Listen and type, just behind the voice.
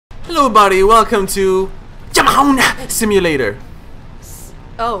Hello, buddy. Welcome to Genna Simulator.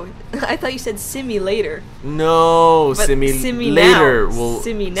 Oh, I thought you said Simi later. No, But Simi Simi later. now. Well,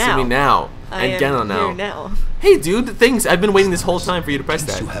 Simi now. Simi now. I And am Genna now. here now. Hey, dude. Thanks. I've been waiting this whole time for you to press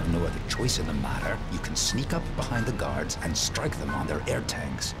Since that. you have no other choice in the matter, you can sneak up behind the guards and strike them on their air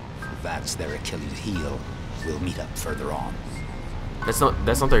tanks. That's their Achilles heel. We'll meet up further on. That's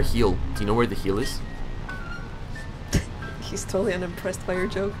not their heel. Do you know where the heel is? He's totally unimpressed by your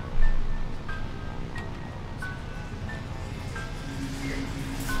joke.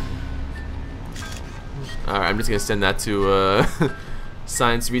 Alright, I'm just gonna send that to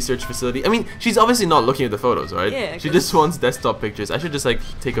science research facility. I mean, she's obviously not looking at the photos, right? Yeah, she just wants desktop pictures. I should just like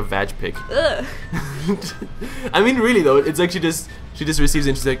take a vag pic. Ugh. I mean, really though, it's like she just receives it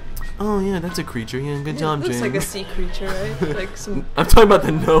and she's like, oh yeah, that's a creature. Yeah, good job, It looks Jane. like a sea creature, right? Like some I'm talking about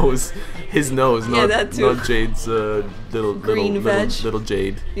the nose, his nose, Yeah, not that too. not Jade's Green veg. little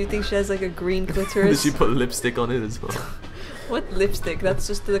Jade. Do you think she has like a green Did clitoris? she put lipstick on it as well? What lipstick? That's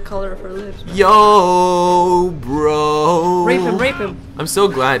just the color of her lips. Yo, bro. Rape him, rape him. I'm so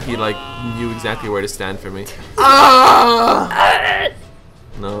glad he like knew exactly where to stand for me. Ah!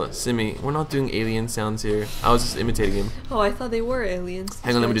 No, Simi, we're not doing alien sounds here. I was just imitating him. Oh, I thought they were aliens.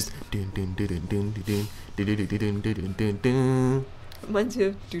 Hang on, let me just. Reminds you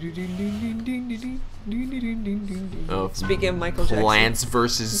of Oh, speaking of Michael Jackson. Plants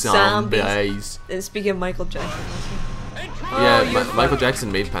versus Zombies. And speaking of Michael Jackson also. Yeah, you're Michael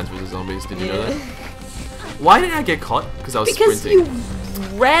Jackson made Plants vs Zombies. Did you know that? Why did I get caught? Because I was sprinting. you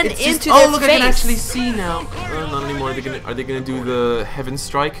ran It's into just, their oh look, face. I can actually see now. Not anymore. Are they gonna do the heaven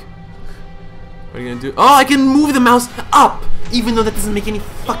strike? What are you gonna do? Oh, I can move the mouse up, even though that doesn't make any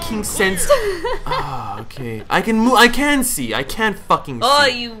fucking sense. Ah, okay. I can move. I can see. I can't fucking see. Oh,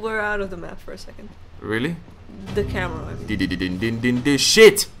 you were out of the map for a second. Really? The camera. I mean.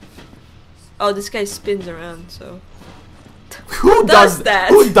 Shit. Oh, this guy spins around, so. Who does that?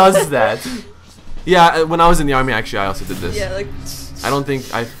 Who does that? Yeah, when I was in the army, actually, I also did this. Yeah, like. I don't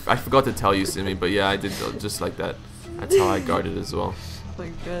think I forgot to tell you, Simi, but yeah, I did just like that. That's how I guarded as well. Oh my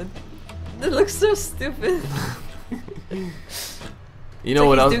god. That looks so stupid. You know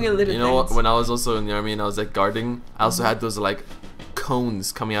what like else? he's doing a little You know what? dance. When I was also in the army and I was like guarding, I also had those like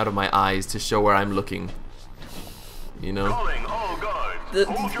cones coming out of my eyes to show where I'm looking. You know? They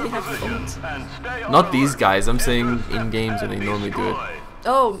have phones. Not these guys. I'm saying in games when they normally do it.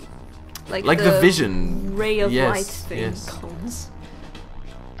 Oh, Like the vision. ray of Yes, light thing. yes. Cones.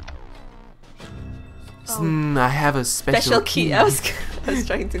 I have a special key. I was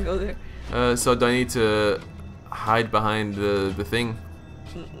trying to go there. So do I need to hide behind the thing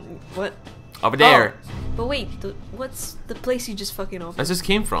What? over there? Oh, but wait, what's the place you just fucking opened? That just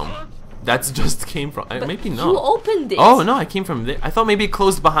came from. That's just came from. But Maybe you not. opened it. Oh no, I came from there. I thought maybe it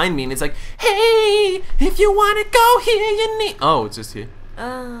closed behind me and it's like, hey, if you wanna go here, you need. Oh, it's just here.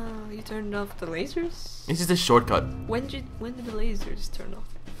 Oh, you turned off the lasers? It's just a shortcut. When did the lasers turn off?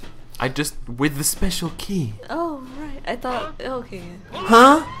 I just with the special key. Oh right, I thought. Okay. Yeah.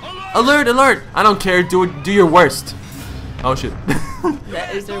 Huh? Alert! Alert! I don't care. Do it. Do your worst. Oh shit.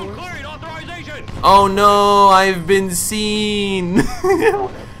 That is their work. Oh no! I've been seen.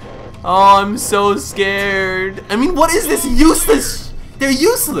 Oh, I'm so scared. I mean, what is this useless? They're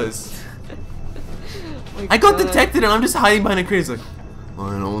useless. Oh I got God. detected and I'm just hiding behind a crate. It's like,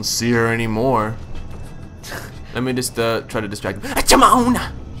 I don't see her anymore. Let me just try to distract them.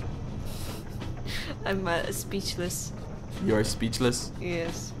 Achamauna! I'm speechless. You're speechless.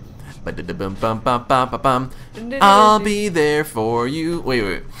 Yes. I'll be there for you.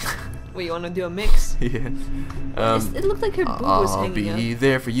 Wait. Wait, you wanna do a mix? Yeah. It looked like her boob was I'll hanging be out.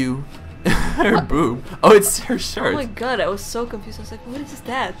 there for you. Her boob. Oh, it's her shirt. Oh my god, I was so confused. I was like, what is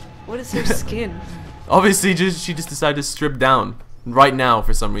that? What is her skin? Obviously, she just decided to strip down right now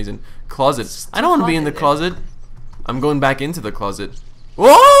for some reason. Closet. I don't want to be in the closet. I'm going back into the closet. Whoa!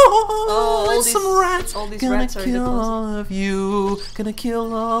 all Some these- rats. all these Gonna rats are in the kill closet. all of you. Gonna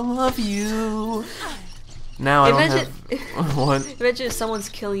kill all of you. Now I don't Imagine, have. What? imagine if someone's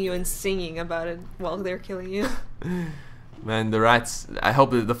killing you and singing about it while they're killing you. Man, the rats. I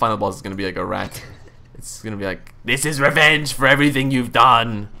hope that the final boss is gonna be like a rat. It's gonna be like, this is revenge for everything you've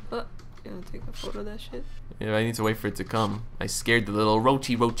done. What? You wanna take a photo of that shit? Yeah, I need to wait for it to come. I scared the little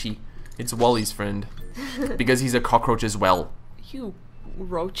roachy. It's Wally's friend. Because he's a cockroach as well. You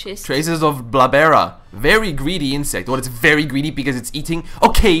roaches. Traces of Blabera. Very greedy insect. Well, it's very greedy because it's eating.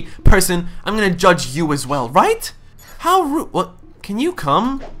 Okay, person, I'm gonna judge you as well, right? How rude. What? Can you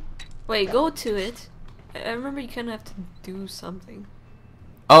come? Wait, go to it. I remember you kind of have to do something.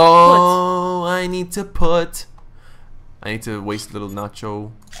 Oh, I need to waste a little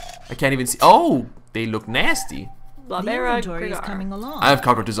nacho. I can't even see. Oh, they look nasty. The Barbera inventory is Grigar. coming along. I have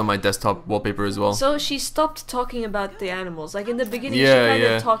cockroaches on my desktop wallpaper as well. So she stopped talking about the animals. Like in the beginning, Yeah, she kind yeah.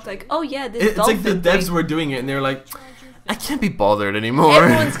 of talked like, "Oh yeah, this It's like the dolphin devs thing. were doing it, and they're like, I can't be bothered anymore.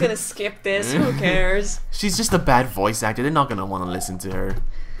 Everyone's gonna skip this. Who cares?" She's just a bad voice actor. They're not gonna want to listen to her.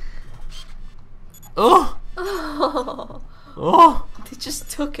 Oh, Oh, oh! they just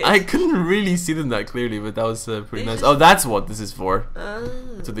took it. I couldn't really see them that clearly, but that was pretty They nice. just- Oh, that's what this is for. Ah,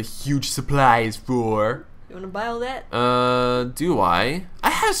 That's what the huge supply is for. you wanna buy all that? Do I? I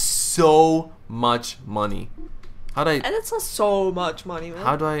have so much money. How do I? And that's not so much money, man.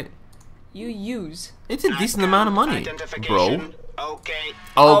 How do I? You use. It's a decent amount of money, bro. Okay. Okay,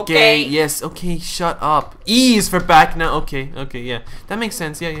 Okay. yes, okay, shut up. E is for back now. Okay, okay, yeah. That makes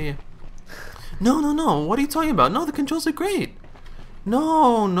sense. Yeah, yeah, yeah. No, no, no. What are you talking about? No, the controls are great.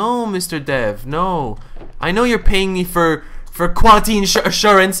 No, no, Mr. Dev. No. I know you're paying me for quality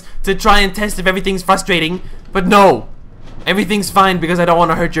assurance to try and test if everything's frustrating, but no. Everything's fine because I don't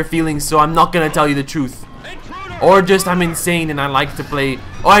want to hurt your feelings, so I'm not going to tell you the truth. Or just I'm insane and I like to play,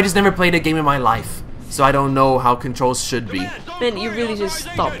 or I just never played a game in my life, so I don't know how controls should be. Man, you really just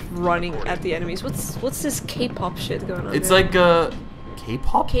stopped running at the enemies. What's this K-pop shit going on? It's here? like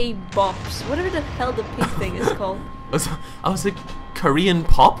K-pop? K-bops, whatever the hell the pink thing is called. I was like, Korean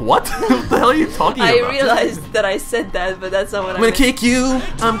pop? What? What the hell are you talking I about? realized that I said that, but that's not what I'm I gonna meant. kick you.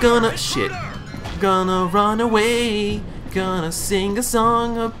 I'm gonna shit. Gonna run away. Gonna sing a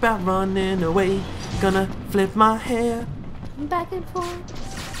song about running away. Gonna flip my hair. Back and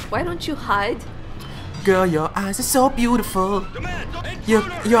forth. Why don't you hide? Girl, your eyes are so beautiful.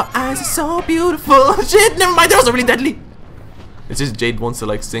 Your eyes are so beautiful. Shit, never mind. That was really deadly. It's just Jade wants to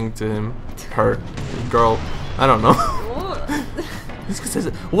like sing to him, her, girl. I don't know.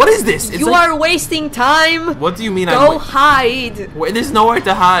 What is this? It's You like, are wasting time. What do you mean? Go hide. Wait, there's nowhere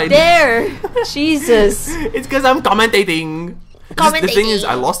to hide. There. Jesus. It's because I'm commentating. The thing is,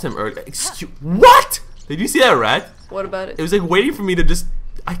 I lost him earlier. What? Did you see that rat? What about It it? was like waiting for me to just.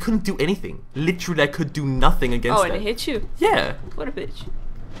 I couldn't do anything. Literally, I could do nothing against Oh, that. and it hit you. Yeah. What a bitch.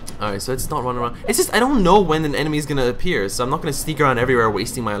 Alright, so it's not running around. It's just I don't know when an enemy is gonna appear, so I'm not gonna sneak around everywhere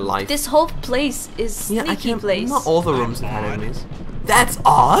wasting my life. This whole place is sneaky I can't. place. Not all the rooms have had enemies. That's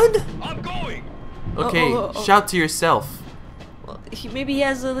odd. I'm going. Okay, oh. shout to yourself. Well, maybe he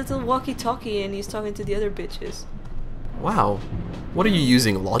has a little walkie-talkie and he's talking to the other bitches. Wow. What are you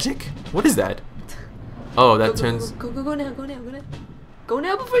using? Logic? What is that? Oh, that Go turns. now, go now. Go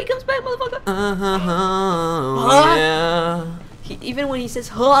now before he comes back, motherfucker. Yeah. Even when he says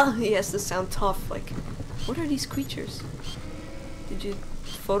 "huh," he has to sound tough. Like, what are these creatures? Did you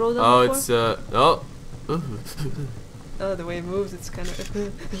photo them? Oh, before? it's oh. Oh, the way it moves, it's kind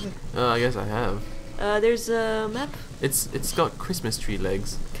of. I guess I have. There's a map. It's got Christmas tree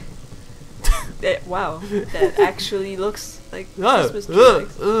legs. Wow, that actually looks like Oh, Christmas tree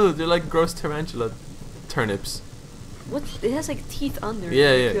legs. they're like gross tarantula turnips. What? It has like teeth under.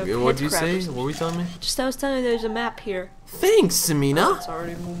 Yeah, like yeah. a What did you head crab or say? something. What were you telling me? Just I was telling you there's a map here. Thanks, Oh, Samina. it's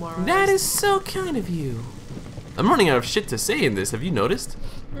already Mumar. That is so kind of you. I'm running out of shit to say in this. Have you noticed?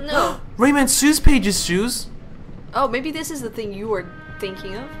 No. Rayman's shoes page's shoes. Oh, maybe this is the thing you were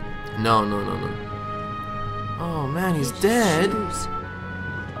thinking of. No, no, no, no. Oh man, he's dead. Shoes.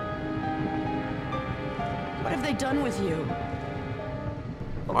 What have they done with you?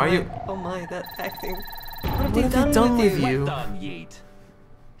 Oh Are my, you- Oh my, that acting. What What have they done with you? Done, yeet.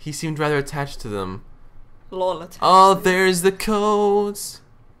 He seemed rather attached to them. Lol. Oh, there's the codes.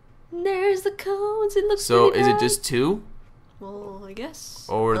 There's the codes. It looks. So, pretty is it bad. just 2? Well, I guess.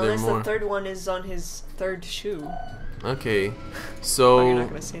 Or are there Unless more? the third one is on his third shoe. Okay. Oh, you're So, not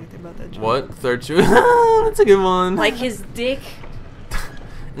gonna say anything about that. Joke. what? Third shoe? That's a good one. Like his dick.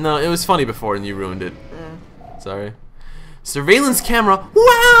 No, it was funny before and you ruined it. Mm. Sorry. Surveillance camera.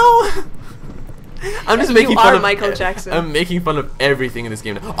 Wow! I'm just You making are fun of Michael Jackson. I'm making fun of everything in this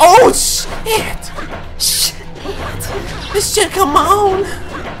game now. Oh shit! Shh. This shit, come on!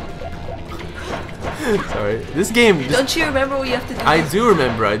 Sorry. This game. Don't you remember what you have to do? I do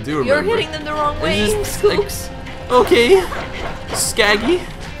remember. I do remember. You're hitting them the wrong way, It's just, like, Scoops. Okay. Skaggy.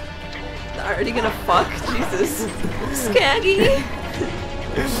 Are they gonna fuck? Jesus. Skaggy.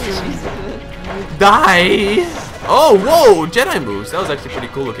 Die. Oh, whoa! Jedi moves. That was actually pretty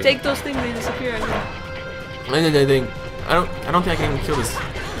cool looking. Take those things, they disappear. I think. I don't think I can kill this.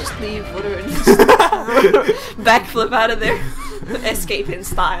 Just leave, whatever. Backflip out of there. Escape in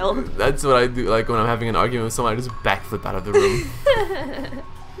style. That's what I do. Like when I'm having an argument with someone, I just backflip out of the room.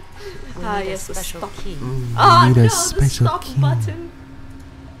 Ah, need a yes, the special stop. key. Ah, need a no, the special stop key. button.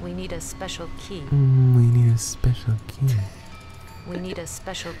 We need a special key. We need a special key. We need a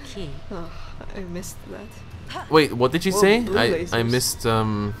special key. Oh, I missed that. Wait, what did you Whoa, say? blue I lasers. missed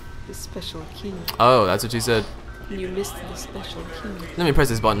The special key. Oh, that's what she said. You missed the special key. Let me press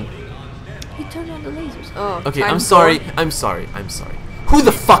this button. You turned on the lasers. Oh, Okay, time I'm sorry. gone. I'm sorry. I'm sorry. Who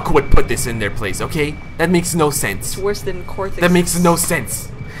the fuck would put this in their place, okay? That makes no sense. It's worse than Cortex. That makes no sense.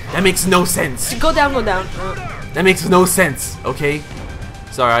 That makes no sense. Go down, go down. That makes no sense, okay?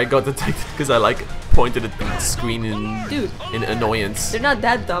 Sorry, I got detected because I like pointed at the screen in Dude, annoyance. they're not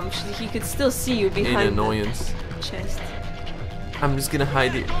that dumb. He could still see you In behind annoyance. the chest. I'm just gonna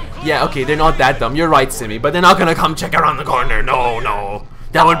hide it. Yeah, okay, they're not that dumb. You're right, Simi, but they're not gonna come check around the corner. No, no.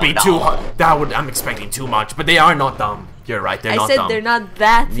 That would be too hard. That would. I'm expecting too much, but they are not dumb. You're right. They're I not said dumb. they're not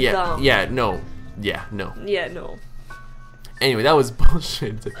that Yeah. dumb. Yeah. No. Yeah. No. Yeah, no. Anyway, that was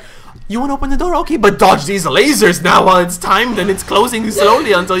bullshit. You want to open the door? Okay, but dodge these lasers now while it's timed and it's closing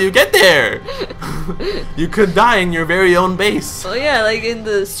slowly until you get there. You could die in your very own base. Oh yeah, like in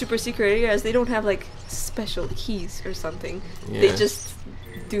the super secret areas, they don't have like special keys or something. They Yeah. just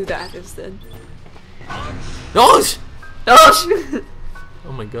do that instead. Oh! Oh!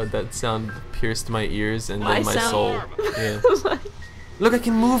 Oh my god, that sound pierced my ears and My then my sound. soul. Yeah. Look, I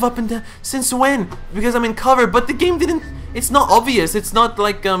can move up and down. Since when? Because I'm in cover, but the game didn't. It's not obvious. It's not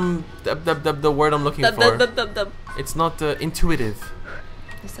like the word I'm looking for. Dub. It's not intuitive.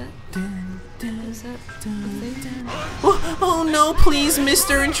 Is that? Is that? Oh no! Please,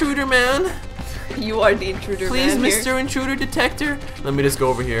 Mr. Intruder Man. You are the intruder. Please, man Mr. Intruder Detector. Let me just go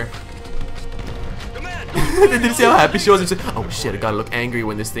over here. Did you see how happy she was? She's like, oh shit! I gotta look angry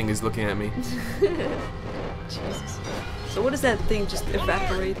when this thing is looking at me. Jesus. So what does that thing just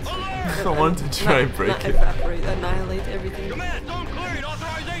evaporate? I wanted to try and break not it. Evaporate, annihilate everything. Command, zone cleared.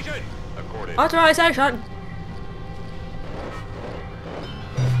 Authorization. According. Authorization.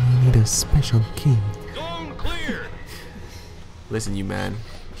 I need a special key. Zone clear. Listen, you man.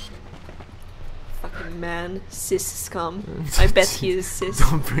 Fucking man, cis scum. I bet he is cis.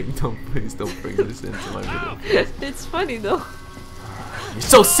 Please don't bring this into my video. It's funny though. You're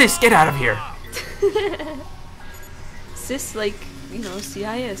so cis, get out of here! Cis, like, you know,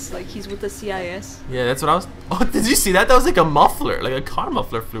 CIS. Like, he's with the CIS. Yeah, that's what I was. Oh, did you see that? That was like a muffler, like a car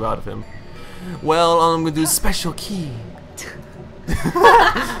muffler flew out of him. Well, all I'm gonna do is special key.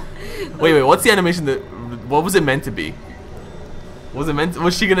 Wait, what's the animation that. What was it meant to be?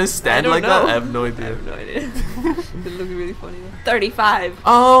 Was she gonna stand like that? I have no idea. I have no idea. It looked really funny though. 35.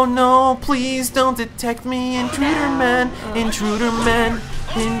 Oh no, please don't detect me, intruder man, intruder man,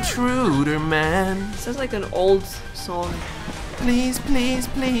 intruder man. Sounds like an old song. Please, please,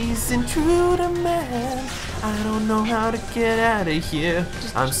 please, intruder man. I don't know how to get out of here.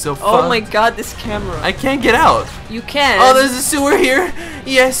 I'm so fucked. Oh my god, this camera. I can't get out. You can. Oh, there's a sewer here.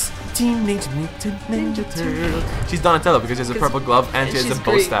 Yes. Teenage Mutant Ninja Turtle. She's Donatello because she has a purple glove and she has a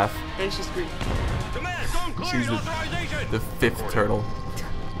bow green. staff. And she's green. Command, zone cleared. She's Authorization. the fifth turtle.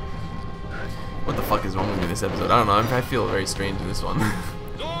 What the fuck is wrong with me in this episode? I don't know. I feel very strange in this one.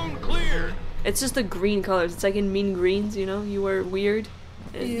 Zone clear. It's just the green colors. It's like in Mean Greens, you know? You were weird.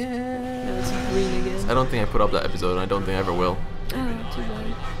 And now it's green again. I don't think I put up that episode and I don't think I ever will. Oh, too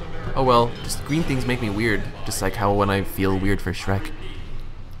bad. Oh well, just green things make me weird. Just like how when I feel weird for Shrek.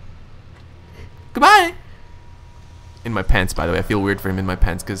 Goodbye! In my pants, by the way. I feel weird for him in my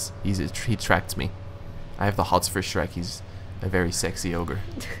pants because he attracts me. I have the hots for Shrek. He's a very sexy ogre.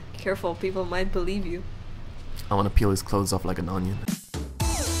 Careful, people might believe you. I want to peel his clothes off like an onion.